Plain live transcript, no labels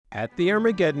At the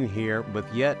Armageddon here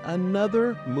with yet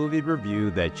another movie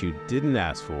review that you didn't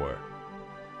ask for.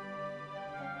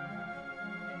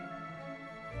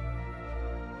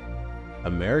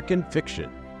 American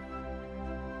Fiction.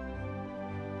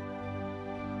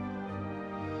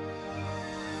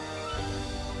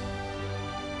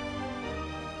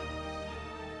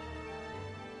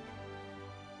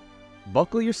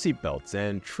 Buckle your seatbelts,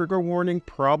 and trigger warning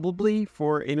probably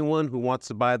for anyone who wants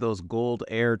to buy those gold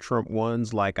Air Trump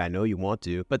ones like I know you want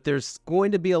to, but there's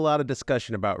going to be a lot of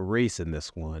discussion about race in this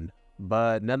one.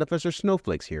 But none of us are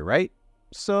snowflakes here, right?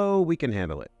 So we can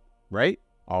handle it, right?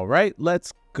 All right,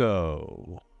 let's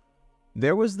go.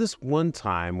 There was this one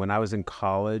time when I was in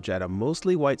college at a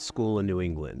mostly white school in New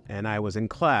England, and I was in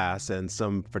class and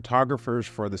some photographers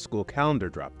for the school calendar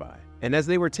dropped by. And as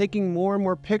they were taking more and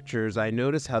more pictures, I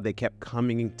noticed how they kept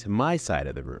coming to my side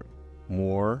of the room.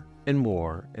 More and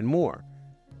more and more.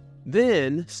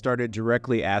 Then started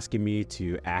directly asking me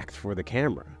to act for the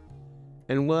camera.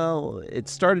 And well, it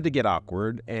started to get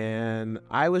awkward, and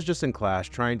I was just in class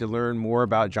trying to learn more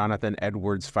about Jonathan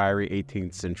Edwards' fiery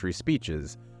 18th century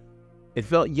speeches. It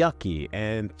felt yucky,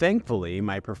 and thankfully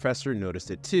my professor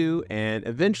noticed it too and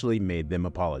eventually made them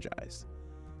apologize.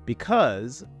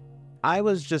 Because I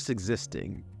was just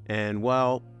existing, and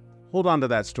well, hold on to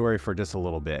that story for just a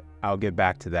little bit. I'll get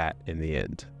back to that in the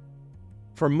end.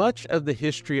 For much of the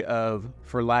history of,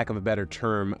 for lack of a better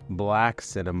term, black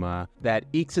cinema that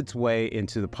ekes its way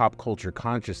into the pop culture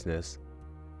consciousness,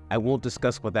 I won't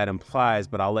discuss what that implies,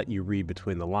 but I'll let you read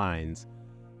between the lines.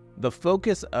 The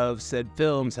focus of said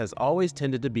films has always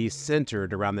tended to be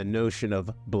centered around the notion of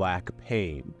black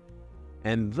pain,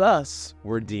 and thus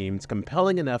were deemed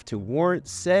compelling enough to warrant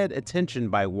said attention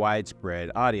by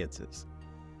widespread audiences.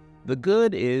 The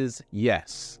good is,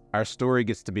 yes, our story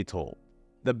gets to be told.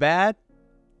 The bad?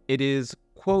 It is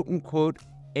quote-unquote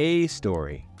a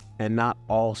story, and not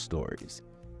all stories.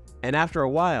 And after a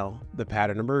while, the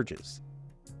pattern emerges.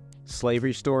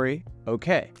 Slavery story?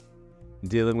 Okay.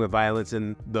 Dealing with violence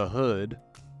in the hood?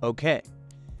 Okay.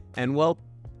 And well,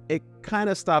 it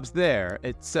kind of stops there,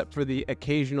 except for the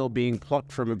occasional being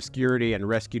plucked from obscurity and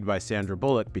rescued by Sandra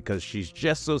Bullock because she's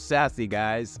just so sassy,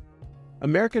 guys.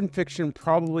 American Fiction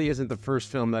probably isn't the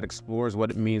first film that explores what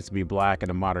it means to be black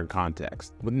in a modern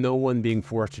context, with no one being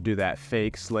forced to do that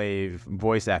fake slave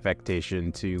voice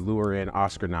affectation to lure in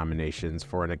Oscar nominations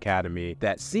for an Academy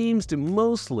that seems to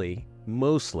mostly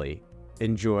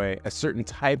enjoy a certain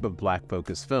type of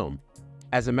black-focused film.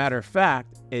 As a matter of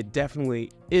fact, it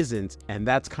definitely isn't, and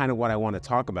that's kind of what I want to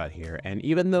talk about here. And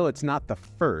even though it's not the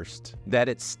first, that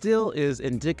it still is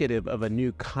indicative of a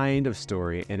new kind of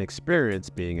story and experience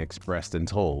being expressed and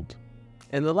told.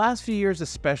 In the last few years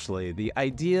especially, the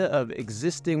idea of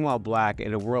existing while black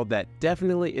in a world that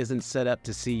definitely isn't set up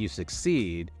to see you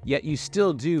succeed, yet you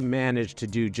still do manage to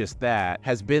do just that,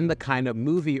 has been the kind of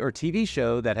movie or TV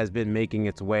show that has been making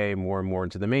its way more and more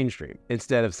into the mainstream.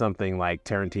 Instead of something like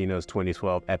Tarantino's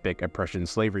 2012 epic oppression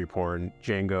slavery porn,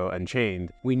 Django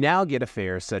Unchained, we now get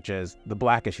affairs such as The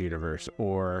Blackish Universe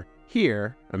or,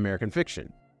 here, American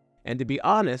Fiction. And to be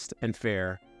honest and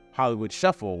fair, Hollywood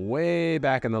Shuffle way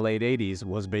back in the late 80s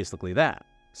was basically that.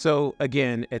 So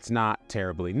again, it's not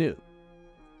terribly new.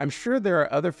 I'm sure there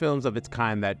are other films of its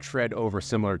kind that tread over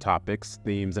similar topics,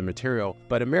 themes, and material,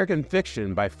 but American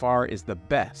Fiction by far is the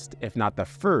best, if not the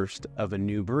first, of a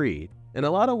new breed. In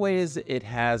a lot of ways, it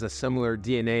has a similar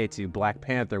DNA to Black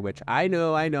Panther, which I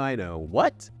know,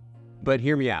 what? But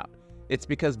hear me out. It's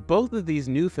because both of these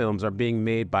new films are being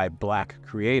made by black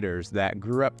creators that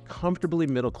grew up comfortably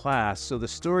middle class, so the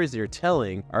stories they're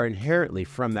telling are inherently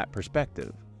from that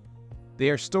perspective. They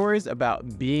are stories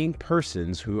about being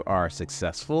persons who are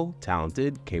successful,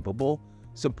 talented, capable,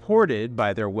 supported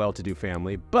by their well-to-do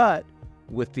family, but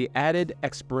with the added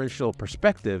experiential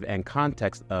perspective and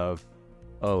context of,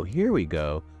 oh, here we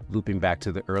go, looping back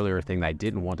to the earlier thing that I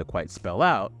didn't want to quite spell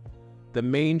out, the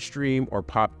mainstream or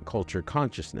pop culture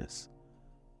consciousness.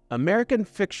 American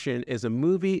Fiction is a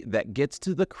movie that gets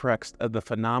to the crux of the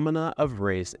phenomena of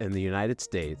race in the United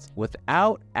States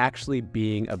without actually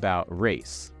being about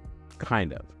race,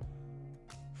 kind of.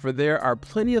 For there are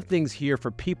plenty of things here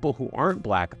for people who aren't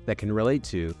black that can relate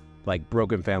to, like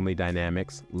broken family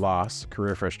dynamics, loss,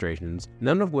 career frustrations,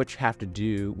 none of which have to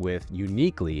do with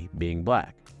uniquely being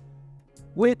black.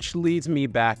 Which leads me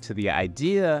back to the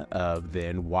idea of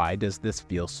then why does this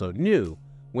feel so new,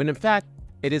 when in fact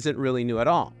it isn't really new at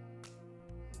all.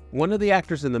 One of the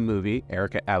actors in the movie,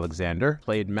 Erica Alexander,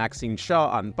 played Maxine Shaw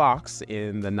on Fox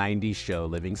in the 90s show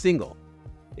Living Single.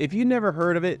 If you never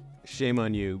heard of it, shame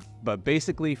on you. But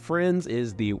basically, Friends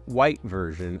is the white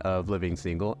version of Living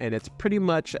Single, and it's pretty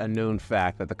much a known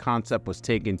fact that the concept was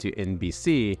taken to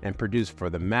NBC and produced for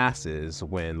the masses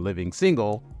when Living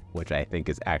Single, which I think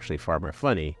is actually far more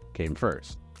funny, came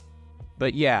first.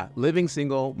 But yeah, Living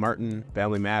Single, Martin,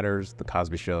 Family Matters, The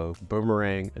Cosby Show,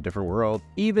 Boomerang, A Different World,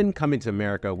 even Coming to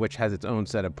America, which has its own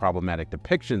set of problematic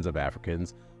depictions of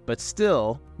Africans, but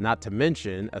still, not to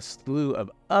mention, a slew of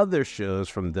other shows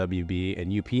from WB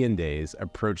and UPN days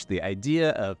approach the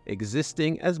idea of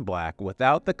existing as Black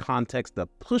without the context of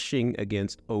pushing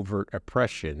against overt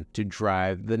oppression to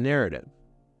drive the narrative.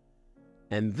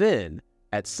 And then,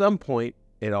 at some point,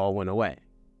 it all went away.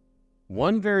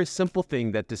 One very simple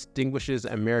thing that distinguishes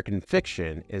American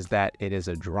fiction is that it is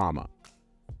a drama.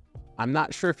 I'm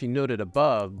not sure if you noted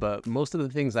above, but most of the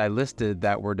things I listed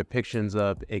that were depictions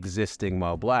of existing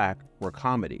while Black were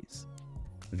comedies.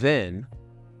 Then,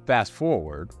 fast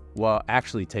forward, while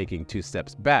actually taking 2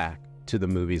 steps back to the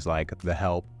movies like The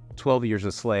Help, 12 Years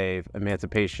a Slave,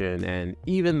 Emancipation, and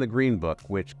even The Green Book,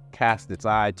 which cast its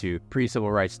eye to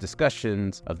pre-civil rights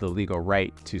discussions of the legal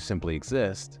right to simply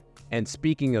exist. And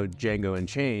speaking of Django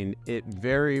Unchained, it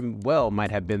very well might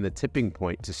have been the tipping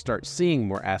point to start seeing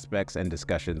more aspects and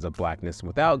discussions of Blackness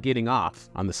without getting off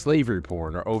on the slavery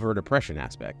porn or overt oppression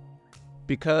aspect.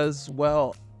 Because,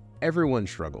 well, everyone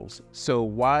struggles. So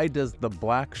why does the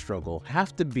Black struggle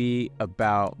have to be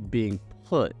about being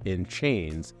put in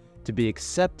chains to be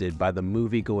accepted by the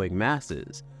movie-going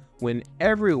masses, when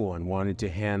everyone wanted to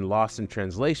hand Lost in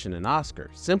Translation an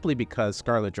Oscar simply because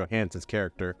Scarlett Johansson's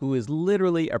character, who is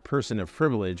literally a person of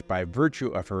privilege by virtue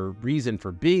of her reason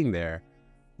for being there,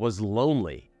 was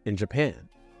lonely in Japan?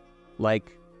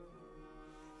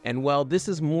 And well, this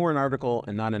is more an article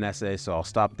and not an essay, so I'll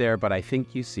stop there, but I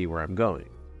think you see where I'm going.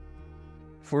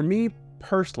 For me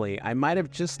personally, I might have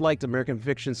just liked American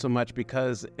fiction so much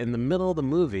because in the middle of the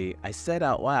movie, I said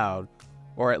out loud,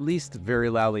 or at least very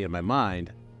loudly in my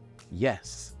mind,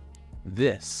 yes,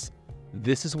 this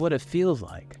is what it feels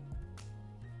like.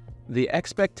 The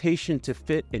expectation to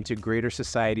fit into greater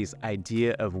society's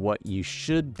idea of what you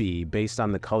should be based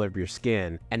on the color of your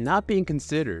skin and not being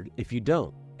considered if you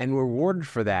don't, and rewarded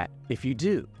for that if you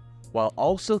do, while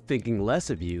also thinking less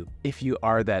of you if you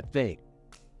are that thing.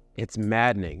 It's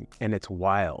maddening and it's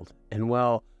wild. And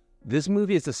well, this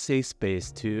movie is a safe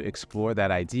space to explore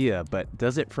that idea, but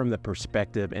does it from the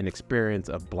perspective and experience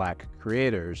of Black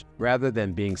creators rather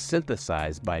than being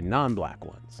synthesized by non-Black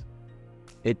ones.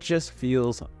 It just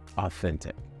feels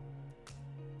authentic.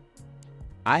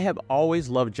 I have always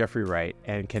loved Jeffrey Wright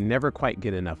and can never quite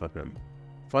get enough of him.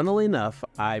 Funnily enough,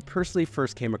 I personally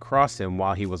first came across him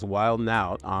while he was wilding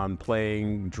out on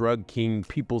playing drug king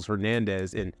Peoples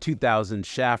Hernandez in 2000's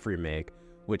Shaft remake,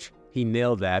 which he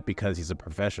nailed that because he's a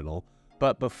professional.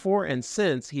 But before and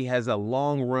since, he has a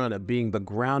long run of being the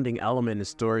grounding element in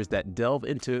stories that delve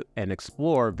into and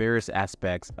explore various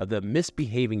aspects of the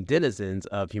misbehaving denizens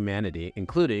of humanity,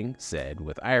 including, said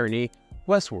with irony,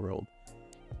 Westworld.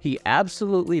 He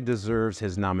absolutely deserves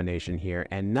his nomination here,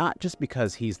 and not just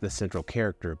because he's the central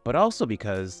character, but also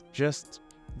because just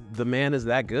the man is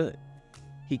that good.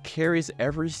 He carries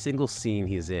every single scene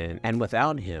he's in, and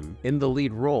without him in the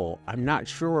lead role, I'm not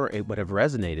sure it would have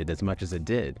resonated as much as it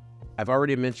did. I've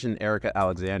already mentioned Erica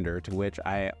Alexander, to which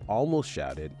I almost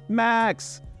shouted,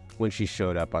 "Max!" when she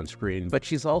showed up on screen, but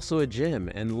she's also a gem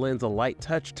and lends a light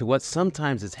touch to what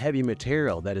sometimes is heavy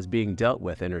material that is being dealt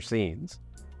with in her scenes.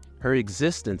 Her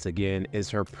existence, again,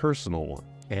 is her personal one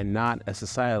and not a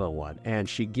societal one, and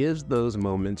she gives those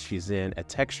moments she's in a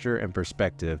texture and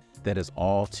perspective that is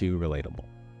all too relatable.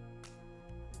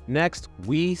 Next,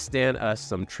 we stand us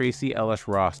some Tracee Ellis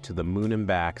Ross to the moon and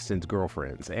back since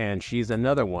Girlfriends, and she's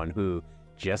another one who,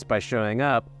 just by showing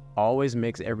up, always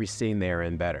makes every scene they're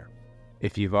in better.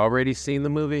 If you've already seen the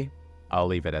movie, I'll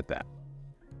leave it at that.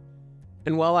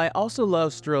 And while I also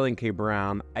love Sterling K.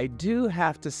 Brown, I do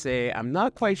have to say I'm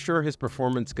not quite sure his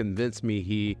performance convinced me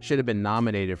he should have been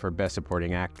nominated for Best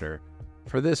Supporting Actor,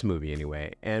 for this movie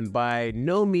anyway, and by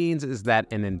no means is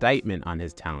that an indictment on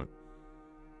his talent.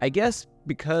 I guess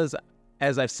because,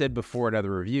 as I've said before in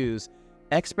other reviews,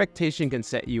 expectation can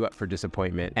set you up for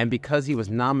disappointment, and because he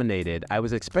was nominated, I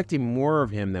was expecting more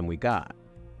of him than we got.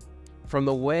 From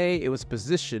the way it was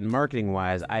positioned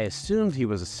marketing-wise, I assumed he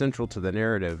was essential to the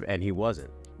narrative, and he wasn't.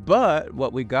 But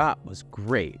what we got was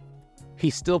great. He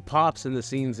still pops in the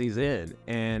scenes he's in,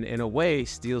 and in a way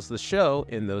steals the show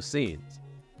in those scenes.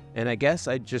 And I guess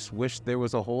I just wish there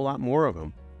was a whole lot more of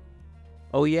him.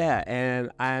 Oh yeah, and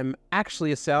I'm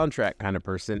actually a soundtrack kind of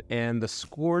person, and the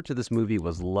score to this movie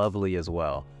was lovely as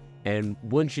well. And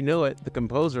once you know it, the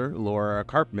composer, Laura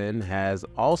Karpman, has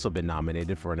also been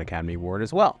nominated for an Academy Award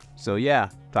as well. So yeah,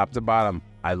 top to bottom,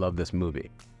 I love this movie.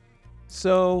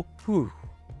 So,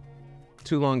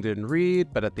 too long didn't read,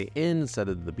 but at the end, instead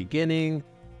of the beginning,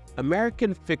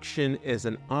 American Fiction is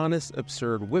an honest,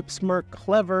 absurd, whip-smart,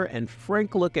 clever, and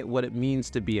frank look at what it means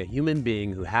to be a human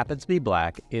being who happens to be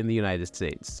Black in the United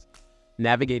States,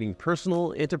 navigating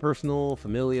personal, interpersonal,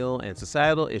 familial, and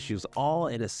societal issues all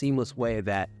in a seamless way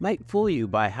that might fool you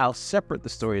by how separate the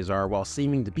stories are while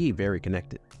seeming to be very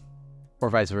connected. Or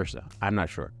vice versa, I'm not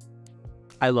sure.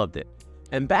 I loved it.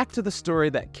 And back to the story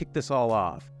that kicked us all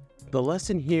off, the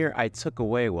lesson here I took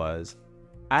away was,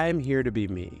 I am here to be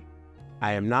me.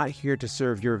 I am not here to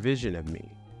serve your vision of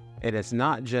me. And it's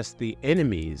not just the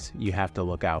enemies you have to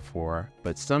look out for,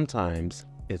 but sometimes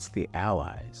it's the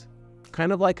allies.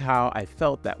 Kind of like how I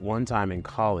felt that one time in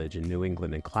college in New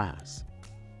England in class.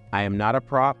 I am not a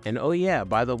prop, and oh yeah,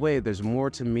 by the way, there's more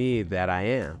to me that I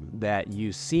am, that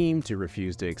you seem to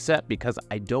refuse to accept because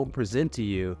I don't present to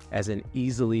you as an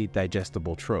easily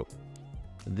digestible trope.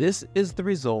 This is the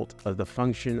result of the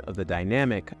function of the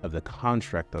dynamic of the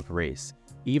construct of race,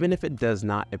 even if it does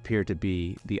not appear to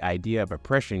be the idea of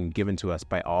oppression given to us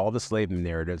by all the slave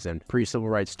narratives and pre-civil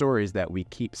rights stories that we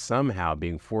keep somehow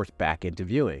being forced back into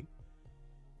viewing.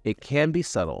 It can be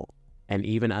subtle and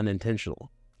even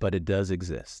unintentional, but it does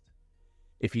exist.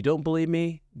 If you don't believe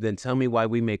me, then tell me why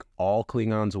we make all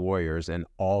Klingons warriors and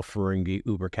all Ferengi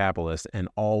uber-capitalists and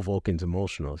all Vulcans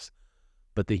emotionalists,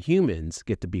 but the humans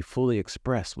get to be fully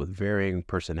expressed with varying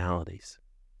personalities.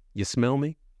 You smell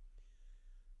me?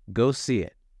 Go see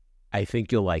it. I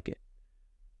think you'll like it.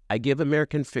 I give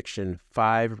American Fiction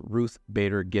 5 Ruth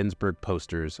Bader Ginsburg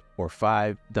posters or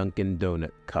 5 Dunkin'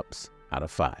 Donut cups out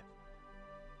of 5.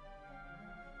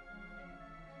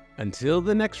 Until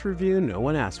the next review no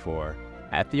one asked for,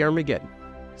 at the Armageddon,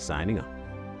 signing off.